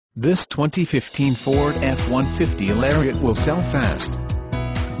This 2015 Ford F-150 Lariat will sell fast.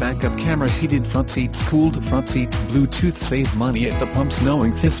 Backup camera, heated front seats, cooled front seats, Bluetooth. Save money at the pumps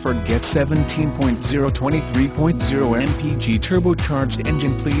knowing this Ford gets 17.0 23.0 mpg turbocharged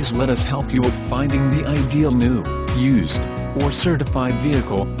engine. Please let us help you with finding the ideal new, used, or certified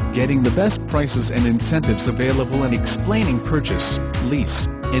vehicle, getting the best prices and incentives available, and explaining purchase, lease,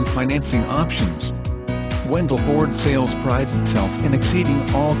 and financing options. Wendle Ford Sales prides itself in exceeding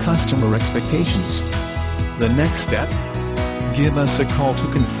all customer expectations. The next step? Give us a call to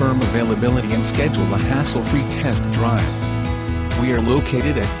confirm availability and schedule a hassle-free test drive. We are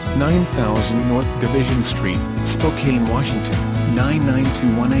located at 9000 North Division Street, Spokane, Washington,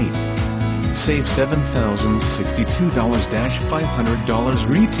 99218. Save $7,062-$500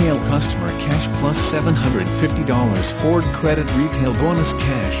 retail customer cash plus $750 Ford credit retail bonus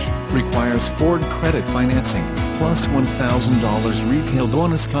cash. Requires Ford credit financing, plus $1,000 retail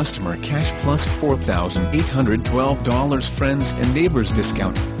bonus customer cash plus $4,812 friends and neighbors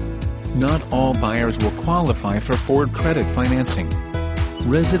discount. Not all buyers will qualify for Ford credit financing.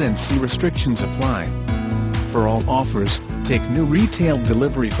 Residency restrictions apply. For all offers, take new retail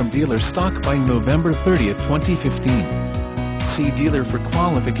delivery from dealer stock by November 30, 2015. See dealer for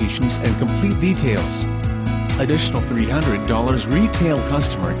qualifications and complete details. Additional $300 retail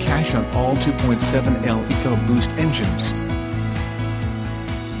customer cash on all 2.7L EcoBoost engines.